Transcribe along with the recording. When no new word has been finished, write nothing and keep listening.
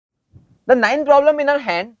The ninth problem in our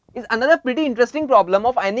hand is another pretty interesting problem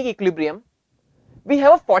of ionic equilibrium. We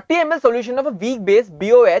have a 40 ml solution of a weak base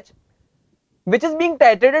BOH which is being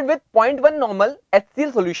titrated with 0.1 normal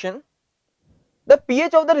HCl solution. The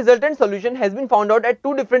pH of the resultant solution has been found out at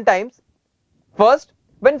two different times. First,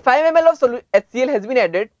 when 5 ml of HCl has been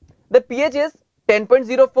added, the pH is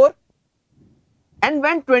 10.04, and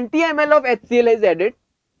when 20 ml of HCl is added,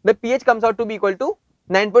 the pH comes out to be equal to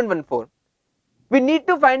 9.14. We need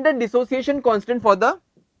to find the dissociation constant for the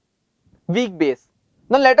weak base.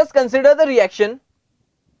 Now let us consider the reaction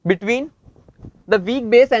between the weak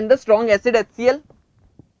base and the strong acid HCl.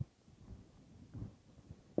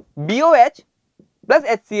 BOH plus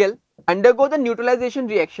HCl undergo the neutralization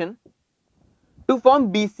reaction to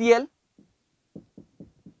form BCl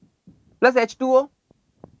plus H2O.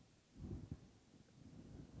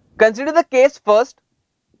 Consider the case first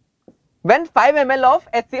when 5 ml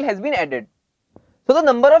of HCl has been added. So the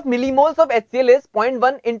number of millimoles of HCl is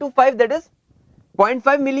 0.1 into 5, that is 0.5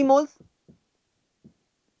 millimoles.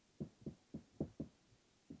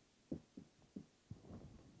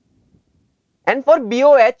 And for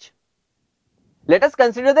BOH, let us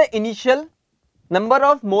consider the initial number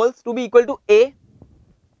of moles to be equal to A.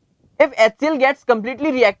 If HCl gets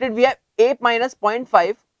completely reacted, we have A minus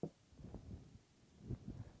 0.5.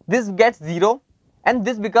 This gets 0 and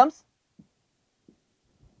this becomes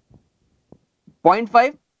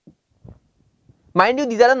 0.5. Mind you,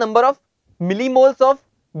 these are the number of millimoles of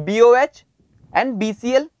BOH and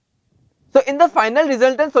BCl. So in the final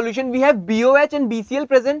resultant solution, we have BOH and BCl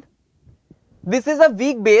present. This is a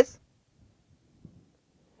weak base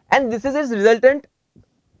and this is its resultant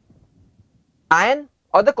ion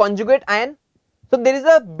or the conjugate ion. So there is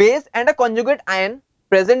a base and a conjugate ion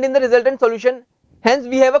present in the resultant solution. Hence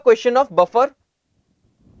we have a question of buffer.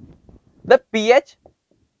 The pH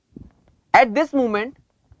at this moment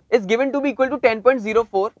is given to be equal to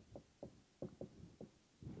 10.04.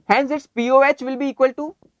 Hence its POH will be equal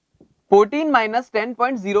to 14 minus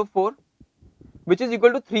 10.04, which is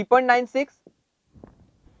equal to 3.96.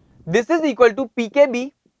 This is equal to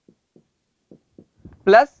pKb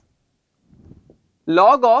plus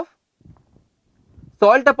log of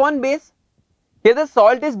salt upon base. Here the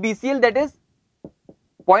salt is BCl, that is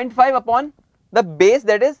 0.5 upon the base,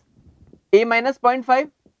 that is A minus 0.5.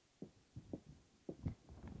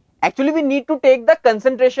 Actually we need to take the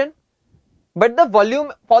concentration, but the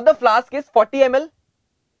volume for the flask is 40 ml,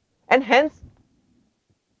 and hence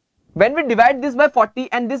when we divide this by 40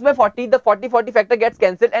 and this by 40, the 40-40 factor gets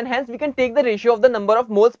cancelled, and hence we can take the ratio of the number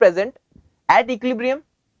of moles present at equilibrium.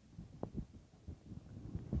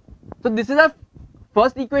 So this is our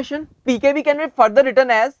first equation. pKb can be further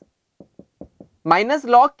written as minus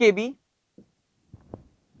log Kb.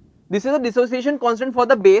 This is a dissociation constant for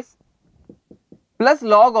the base plus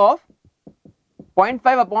log of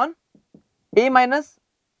 0.5 upon A minus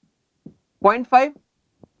 0.5.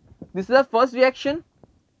 This is our first reaction.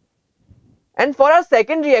 And for our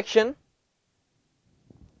second reaction,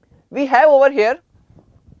 we have over here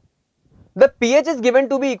the pH is given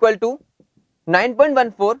to be equal to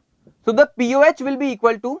 9.14. So the POH will be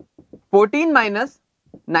equal to 14 minus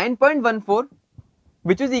 9.14,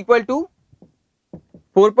 which is equal to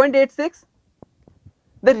 4.86.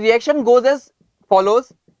 The reaction goes as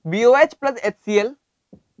follows: BOH plus HCl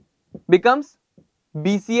becomes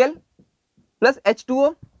BCl plus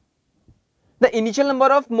H2O. The initial number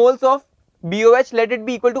of moles of BOH, let it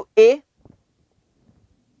be equal to A.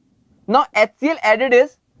 Now HCl added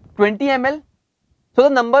is 20 ml. So the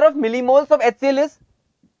number of millimoles of HCl is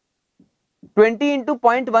 20 into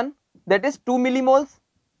 0.1, that is 2 millimoles.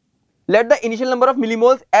 Let the initial number of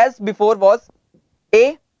millimoles as before was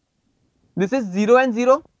A. This is 0 and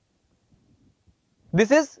 0. This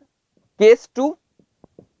is case 2.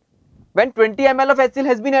 When 20 ml of HCl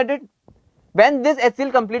has been added, when this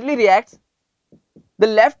HCl completely reacts, the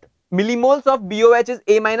left millimoles of BOH is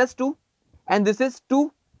A minus 2 and this is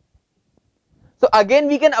 2. So again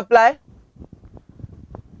we can apply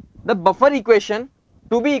the buffer equation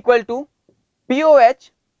to be equal to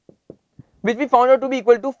POH, which we found out to be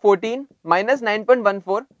equal to 14 minus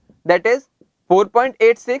 9.14, that is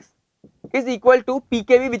 4.86, is equal to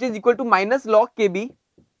pKb, which is equal to minus log Kb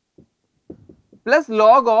plus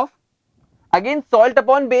log of again salt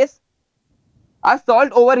upon base. Our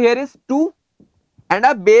salt over here is 2 and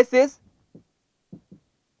our base is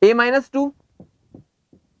A minus 2.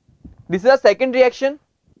 This is a second reaction,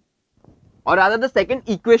 or rather the second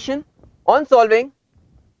equation. On solving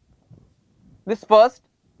this first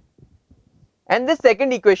and this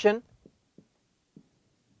second equation,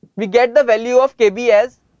 we get the value of Kb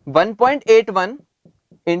as 1.81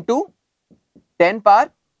 into 10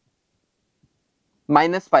 power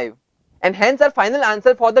minus 5, and hence our final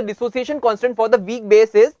answer for the dissociation constant for the weak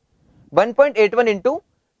base is 1.81 into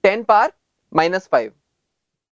 10 power minus 5.